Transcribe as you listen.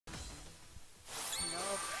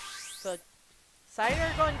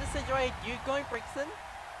Skynerd going Decidueye, you going Braixen.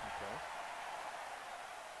 Okay.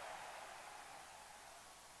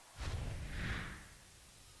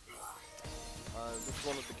 This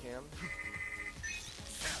one with the cam.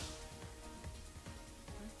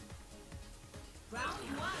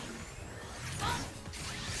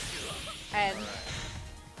 And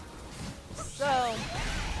so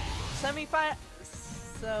semi-final.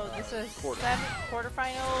 So this is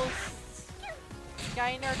quarterfinals.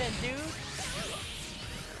 Skynerd and Dude.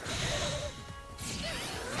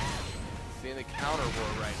 Seeing the counter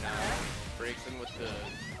war right now. Braixen with the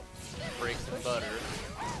Braixen butter.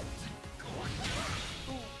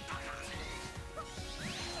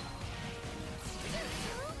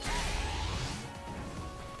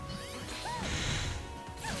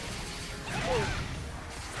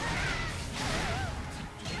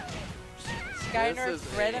 Skynerd's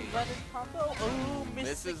bread and butter combo. Ooh,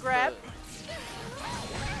 missed the grab.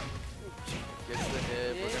 Gets the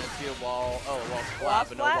hit. We're gonna see a wall. Oh, a wall splat,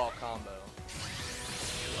 but no wall combo.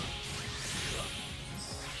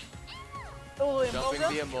 Oh, Jumping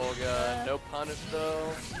the Emolga. No punish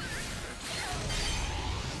though.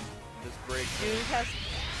 This break. Dude has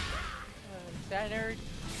Skynerd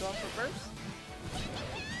going for first.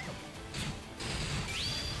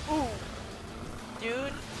 Ooh,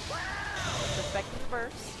 Dude. Defecting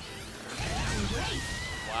burst.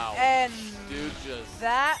 Wow. And Dude just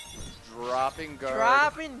dropping guard.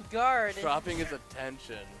 Dropping guard. Dropping his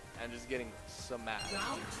attention and just getting smacked.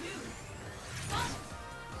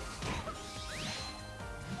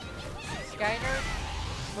 Skynerd,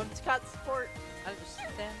 Whimsicott support.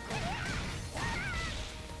 Understand.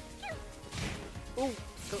 Ooh. Ooh.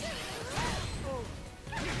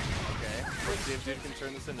 Okay. Let's see if Dude can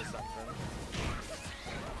turn this into something.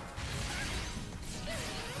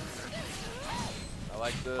 I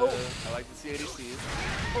like the CADCs.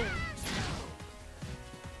 Oh.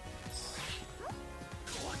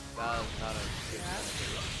 That was not a good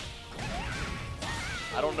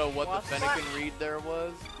I don't know what the Fennekin read there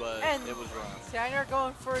was, but it was wrong. Skynerd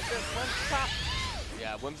going for the Whimsicott.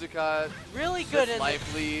 Yeah, Whimsicott. Really good in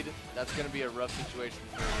life lead. That's going to be a rough situation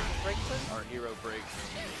for Braixen. Our hero Braixen.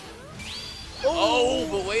 Oh,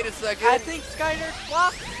 but wait a second. I think Skynerd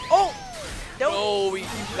blocked. Oh! No,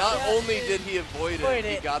 not only did he avoid it,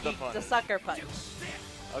 he got the punch. The sucker punch.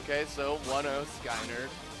 Okay, so 1-0 Skynerd.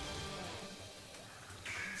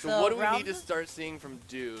 So what do we need to start seeing from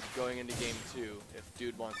Dude going into game 2 if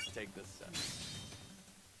Dude wants to take this set?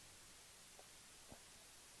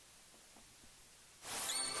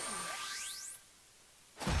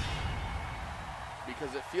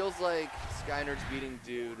 Because it feels like Skynerd's beating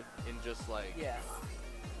Dude in just like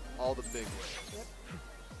all the big ways. Yep.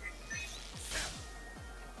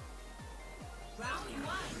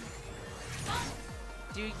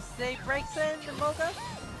 Do you say Braixen the Emolga?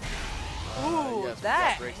 Ooh, yes,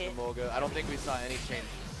 that hit. I don't think we saw any changes.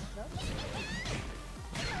 No.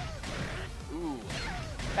 Ooh.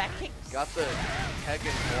 Back kicks. Got the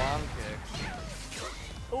Tekken long kicks.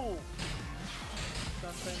 Ooh.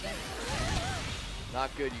 Not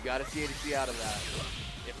good. You got to see ADC out of that.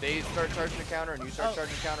 If they start charging a counter and you start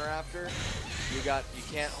charging a counter after, you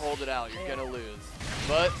can't hold it out. You're gonna lose.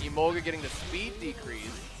 But Emolga getting the speed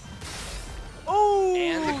decrease. Ooh.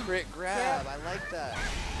 And the crit grab. I like that.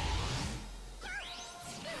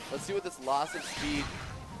 Let's see what this loss of speed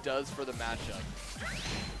does for the matchup.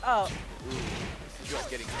 Oh. Ooh. This is just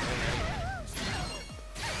getting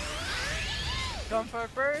going for a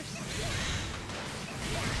burst.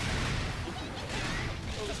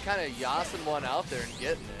 Just kind of yassing one out there and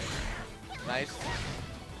getting it. Nice.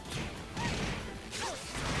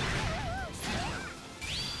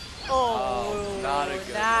 Oh, not a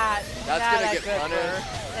good. That's gonna get punished.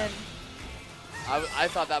 And I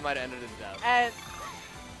thought that might have ended in death. And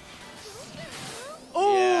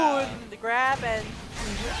and the grab and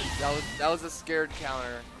that was a scared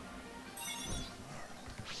counter.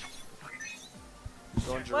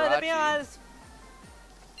 Going Jirachi. Well, to be honest,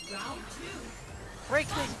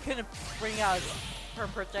 Braixen couldn't bring out her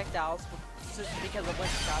projectiles just because of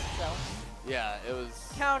Whimsicott, so yeah, it was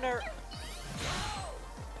counter.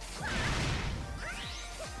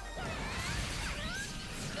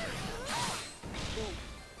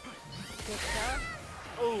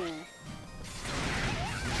 Ooh.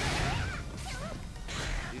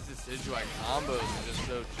 These Decidueye combos are just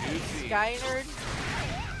so juicy. Skynerd.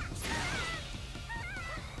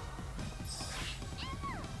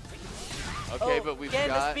 Okay, but we've got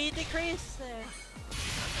the speed decrease.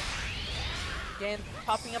 Again,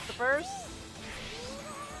 popping up the burst.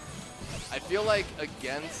 I feel like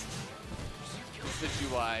against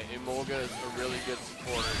Decidueye, Emolga is a really good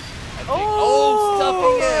supporter. I think. Oh,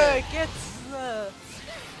 stuffing it! Gets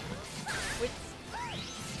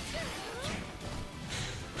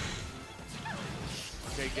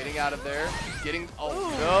Okay, getting out of there. Getting. Oh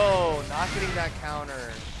Ooh. no, not getting that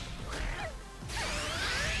counter.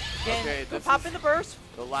 Okay, this pop is in the burst.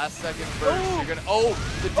 the last second burst. Ooh. You're gonna. Oh,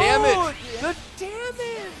 the damage! Oh, yeah. The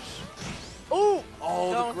damage! Oh,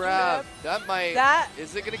 oh, Don't the grab. That might.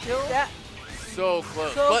 Is it gonna kill? So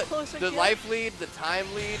close. So but close to the kill. life lead, the time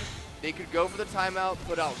lead, they could go for the timeout,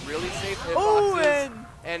 put out really safe Oh, hitboxes,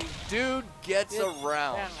 and dude gets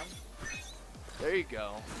around. Down. There you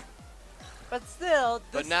go. But still,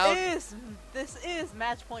 But this now- is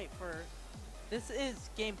match point for. This is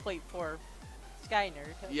game point for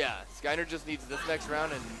Skynerd. Yeah, Skynerd just needs this next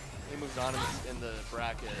round, and he moves on in the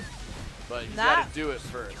bracket. But he's Not- got to do it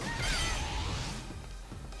first.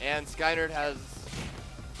 And Skynerd has,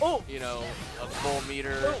 you know, a full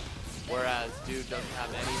meter, whereas dude doesn't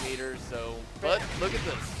have any meters. So, but look at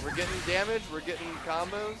this. We're getting damage. We're getting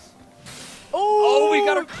combos. Oh, we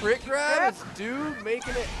got a crit grab. It's dude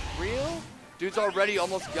making it real. Dude's already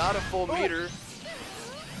almost got a full meter.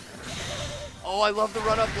 Oh, I love the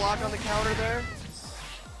run-up block on the counter there.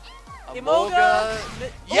 Emolga.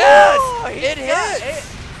 Yes! Oh, it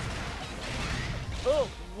hits! Oh,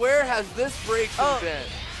 Where has this Braixen been?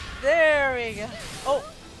 there we go.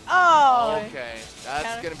 Oh. Okay,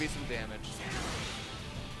 that's going to be some damage.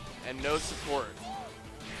 And no support.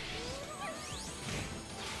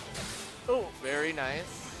 Oh. Very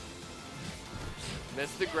nice.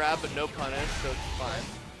 Missed the grab, but no punish, so it's fine.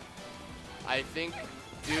 I think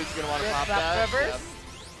dude's going to want to pop that. Yep.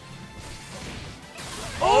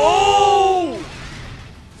 Oh!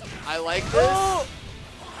 I like this. Oh.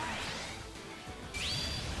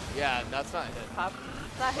 Yeah, that's not hit. Pop.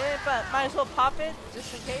 Not hit, but might as well pop it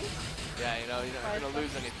just in case. Yeah, you know, you're not going to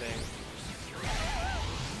lose anything.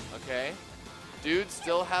 Okay. Dude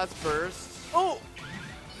still has burst. Oh!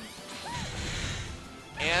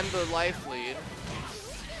 And the life lead.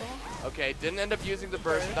 Okay, didn't end up using the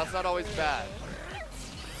burst, but that's not always bad.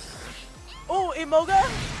 Oh, Emolga!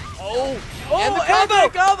 Oh! Oh, and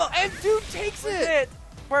the combo! And dude takes it!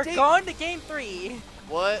 We're going to game 3.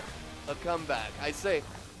 What a comeback. I say,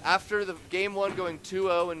 after the game 1 going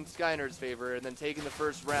 2-0 in Skynerd's favor and then taking the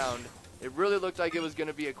first round, it really looked like it was going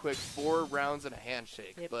to be a quick 4 rounds and a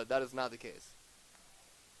handshake, but that is not the case.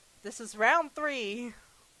 This is round 3.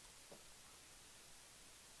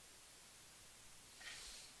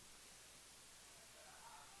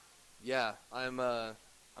 Yeah, I'm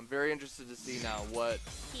very interested to see now what.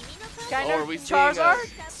 Skynerd, are we seeing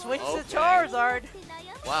Charizard? Switch to Charizard.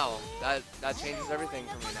 Wow, that changes everything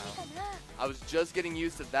for me now. I was just getting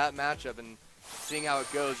used to that matchup and seeing how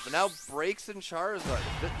it goes, but now Braixen Charizard.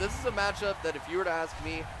 This is a matchup that if you were to ask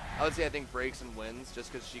me, I would say I think Braixen wins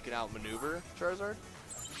just because she can outmaneuver Charizard.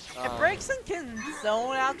 If Braixen can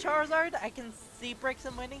zone out Charizard, I can see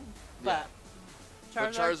Braixen winning, but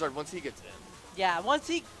Charizard once he gets in. Yeah, once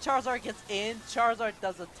Charizard gets in, Charizard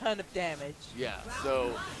does a ton of damage. Yeah,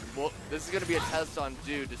 so this is going to be a test on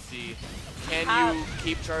Dude to see, can you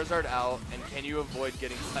keep Charizard out, and can you avoid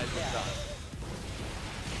getting seismic shot?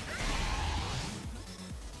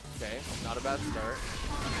 Okay, not a bad start.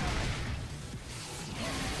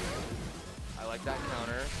 I like that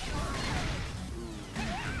counter.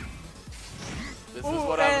 This is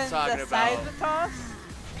what I was talking about. Toss?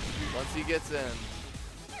 Once he gets in.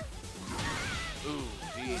 Ooh,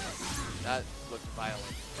 jeez. That looked violent.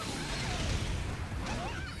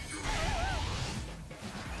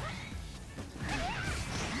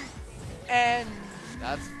 And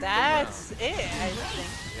that's it, I think.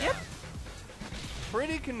 Yeah. Yep.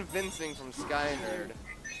 Pretty convincing from Skynerd.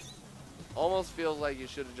 Almost feels like you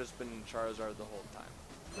should have just been Charizard the whole time.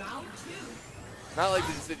 Round 2. Not like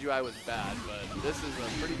the Decidueye was bad, but this is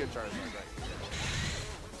a pretty good Charizard right here.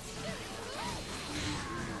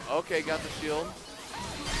 Okay, got the shield.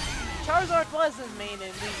 Charizard was his main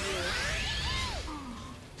in Wii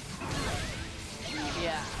U.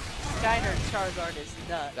 Yeah. Skynerd Charizard is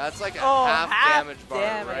nuts. That's like a half damage bar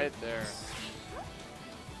damage. right there.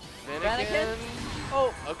 Mannequin?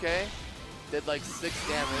 Oh. Okay. Did like 6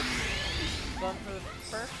 damage. Going for the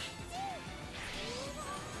first.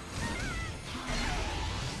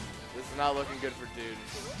 This is not looking good for Dude.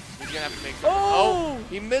 He's gonna have to make something. Oh!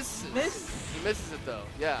 He misses. He misses it though.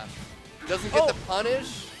 Yeah. Doesn't get the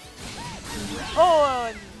punish. Oh!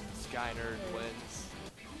 And Skynerd wins.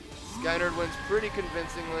 Skynerd wins pretty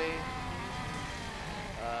convincingly.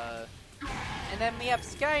 And then we have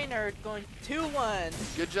Skynerd going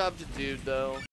 2-1. Good job to Dude though.